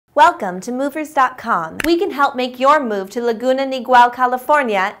Welcome to Movers.com. We can help make your move to Laguna Niguel,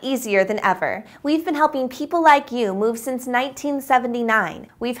 California easier than ever. We've been helping people like you move since 1979.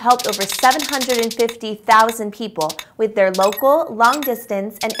 We've helped over 750,000 people with their local,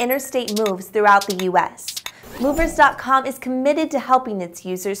 long-distance, and interstate moves throughout the U.S. Movers.com is committed to helping its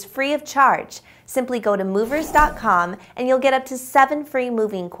users free of charge. Simply go to Movers.com and you'll get up to 7 free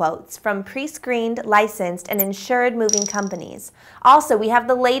moving quotes from pre-screened, licensed, and insured moving companies. Also, we have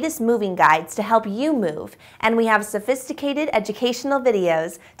the latest moving guides to help you move, and we have sophisticated educational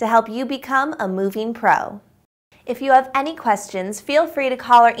videos to help you become a moving pro. If you have any questions, feel free to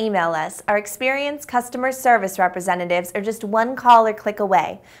call or email us. Our experienced customer service representatives are just one call or click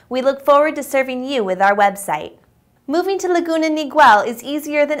away. We look forward to serving you with our website. Moving to Laguna Niguel is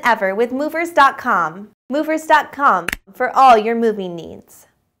easier than ever with Movers.com. Movers.com for all your moving needs.